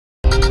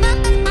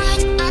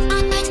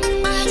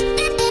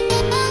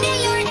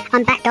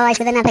I'm back, guys,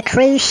 with another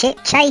cruise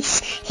ship chase.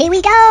 Here we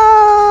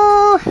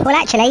go! Well,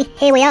 actually,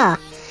 here we are.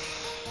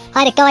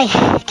 I had a guy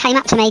came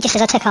up to me just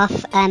as I took off,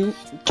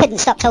 couldn't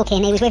stop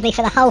talking. He was with me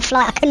for the whole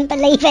flight. I couldn't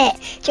believe it.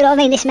 Do you know what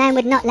I mean? This man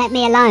would not let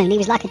me alone. He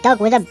was like a dog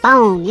with a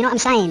bone. You know what I'm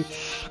saying?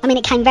 I mean,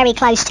 it came very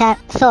close to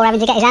Thor having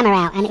to get his hammer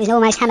out, and it was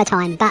almost hammer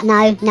time. But no,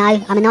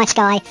 I'm a nice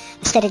guy. I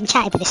stood and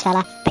chatted with this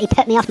fella, but he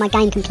put me off my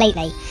game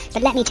completely.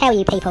 But let me tell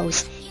you,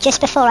 peoples,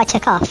 just before I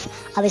took off,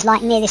 I was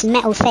like near this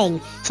metal thing.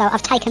 So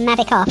I've taken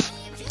Mavic off,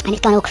 and it's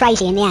gone all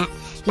crazy in the app.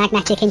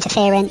 Magnetic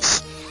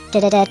interference,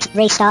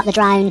 restart the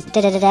drone,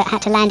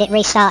 had to land it,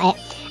 restart it.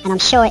 And I'm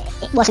sure it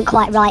wasn't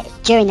quite right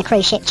during the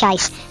cruise ship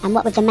chase. And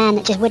what with the man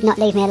that just would not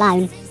leave me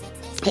alone,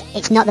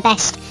 it's not the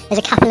best. There's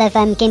a couple of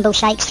gimbal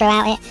shakes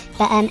throughout it.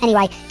 But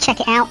anyway, check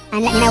it out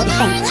and let me know what you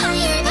think.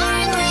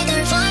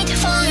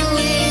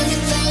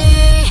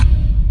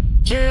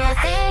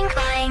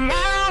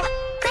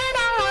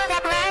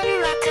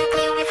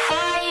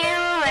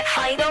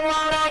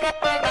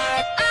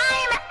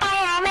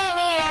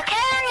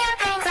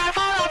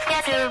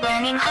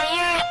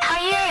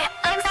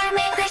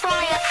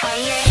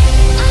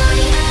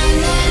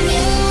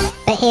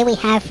 But here we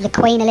have the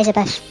Queen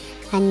Elizabeth,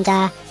 and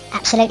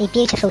absolutely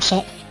beautiful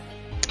ship.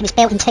 It was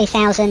built in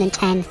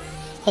 2010.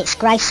 Its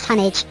gross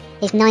tonnage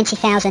is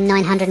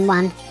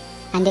 90,901,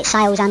 and it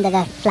sails under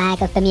the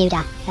flag of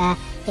Bermuda.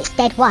 Its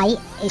dead weight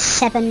is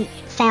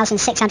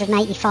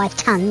 7,685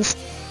 tons.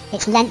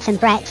 Its length and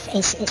breadth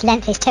is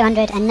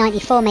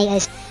 294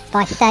 metres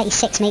by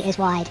 36 metres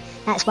wide.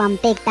 That's one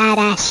big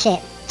badass ship.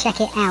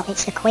 Check it out.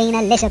 It's the Queen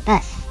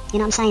Elizabeth. You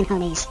know what I'm saying,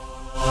 homies?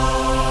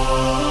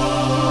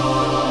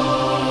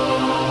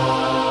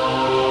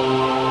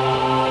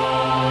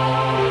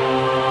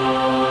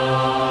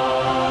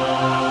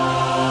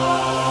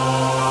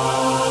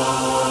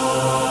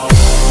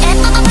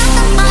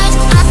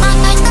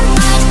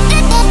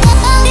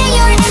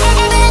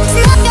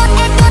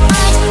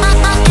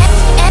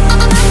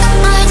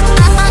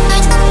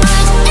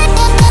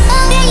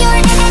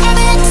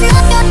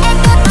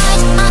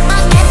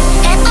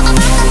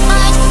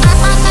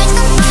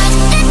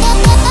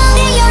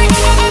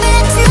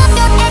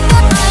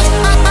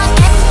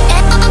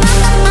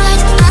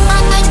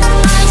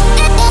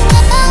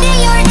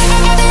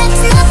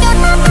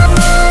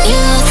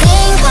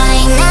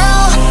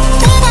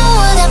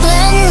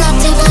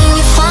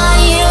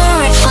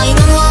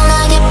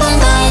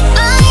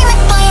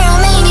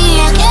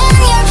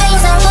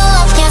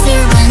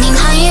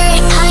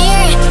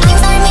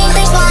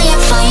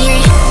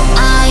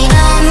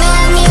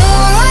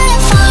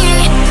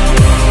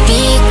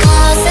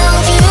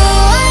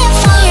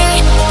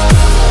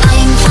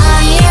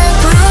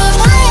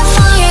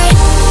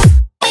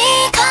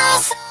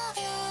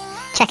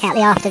 Check out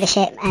the aft of the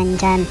ship, and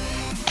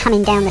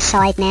coming down the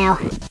side now.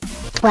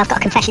 Well, I've got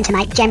a confession to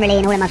make. Generally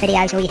in all of my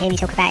videos, all you hear me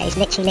talk about is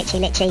literally.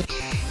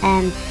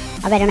 I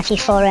read on a few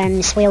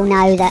forums, we all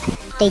know that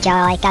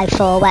DJI Go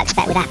 4 works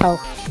better with Apple.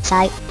 So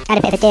I had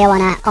a bit of a deal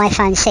on an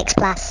iPhone 6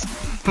 Plus,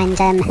 and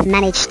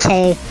managed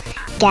to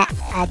get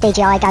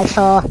DJI Go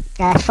 4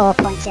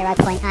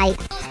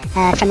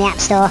 4.0.8 from the App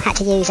Store. Had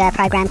to use a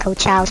program called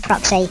Charles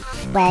Proxy,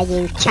 where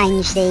you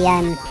change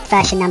the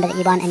version number that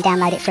you want and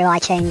download it through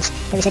iTunes.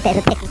 It was a bit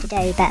of a pickle to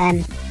do, but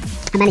I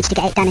managed to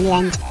get it done in the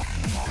end.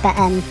 But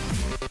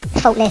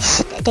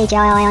faultless DJI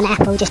on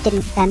Apple, just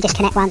didn't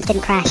disconnect once,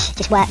 didn't crash,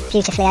 just worked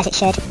beautifully as it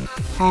should.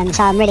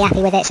 So I'm really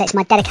happy with it. So it's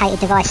my dedicated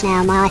device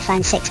now, my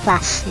iPhone 6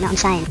 Plus. You know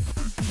what I'm saying?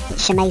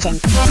 It's amazing.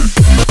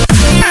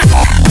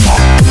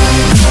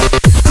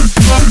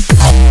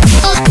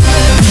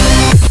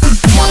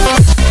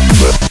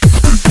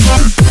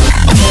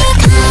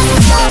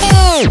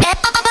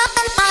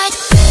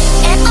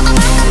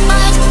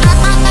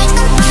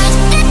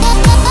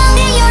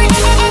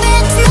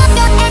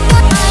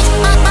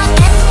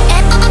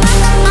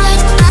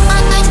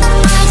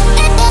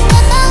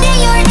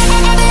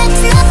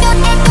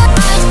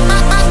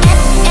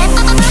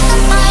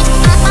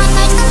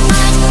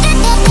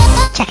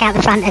 Check out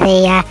the front of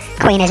the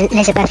Queen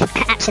Elizabeth.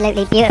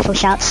 Absolutely beautiful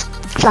shots.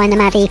 Flying the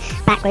Mavi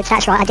backwards.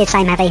 That's right, I did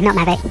say Mavi, not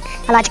Mavic.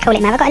 I like to call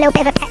it Mavi. I've got a little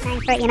bit of a pet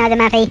name for it, you know, the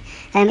Mavi.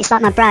 It's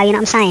like my bro, you know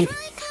what I'm saying?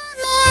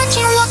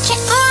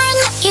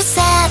 You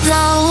said the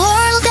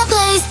world a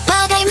place,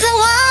 but I'm the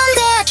one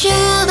that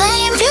you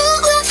blame.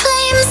 Fuel the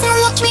flames and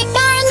watch me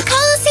burn,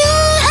 'cause you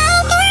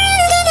have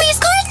burned me,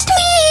 scorched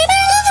me,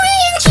 burned the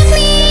range of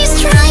me.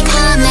 Strike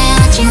a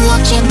match and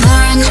watch it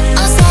burn.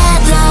 I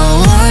said the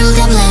world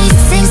a place,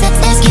 seems that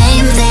this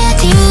game that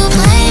you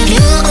play.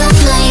 Fuel the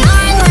flame,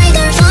 burn,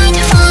 rather find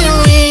a fire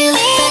wheel,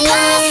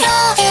 because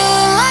of you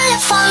I'm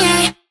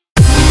fire.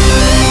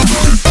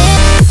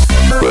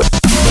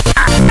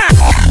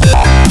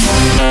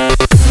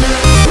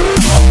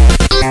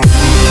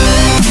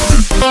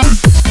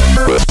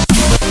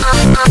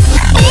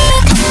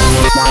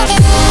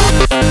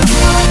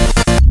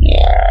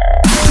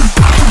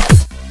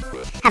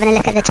 Having a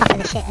look at the top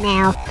of the ship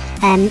now.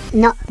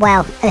 Not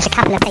well, there's a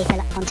couple of people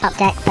on top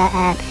deck, but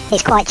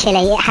it's quite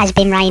chilly. It has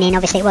been raining.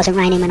 Obviously it wasn't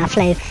raining when I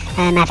flew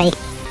Mavi.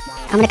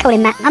 I'm gonna call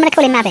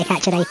him Mavic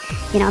actually.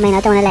 You know what I mean?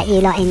 I don't want to let you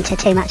lot into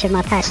too much of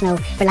my personal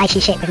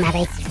relationship with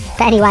Mavi.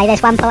 But anyway,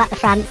 there's one pull up the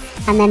front,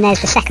 and then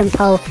there's the second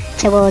pull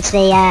towards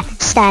the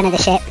stern of the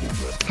ship.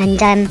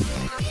 And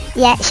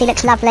yeah, she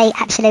looks lovely,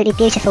 absolutely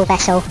beautiful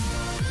vessel.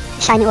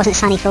 Shame it wasn't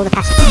sunny for all the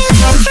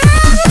passengers.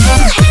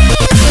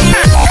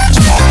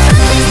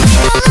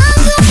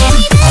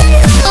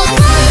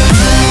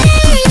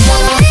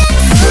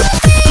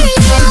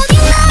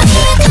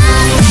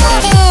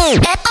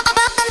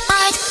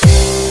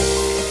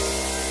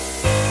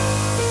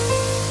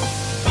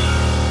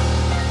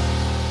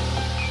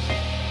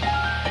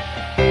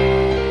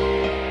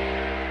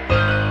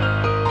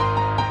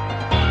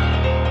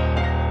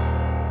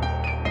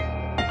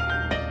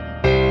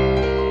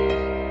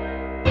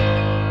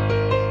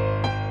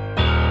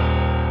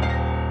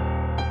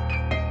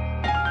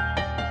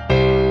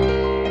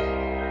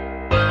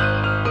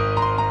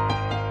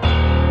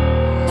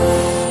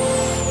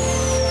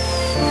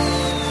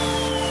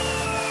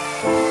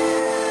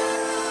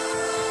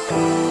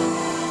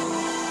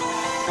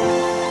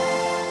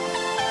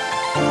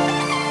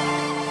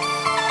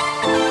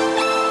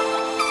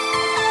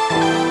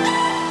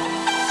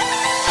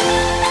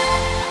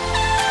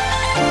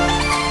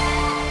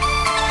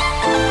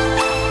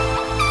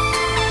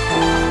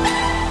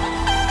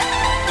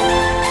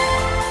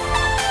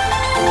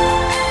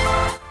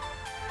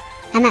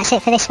 And that's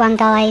it for this one,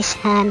 guys.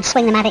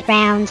 Swing the Mavic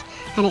round,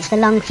 and it's the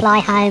long fly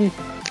home.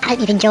 I hope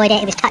you've enjoyed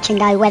it. It was touch and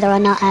go whether or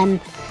not I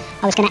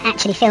was going to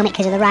actually film it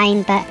because of the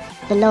rain, but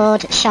the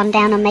Lord shone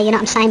down on me, you know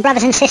what I'm saying?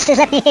 Brothers and sisters,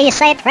 let me hear you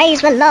say it.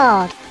 Praise the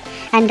Lord.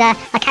 And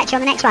I'll catch you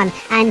on the next one,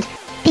 and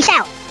peace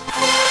out.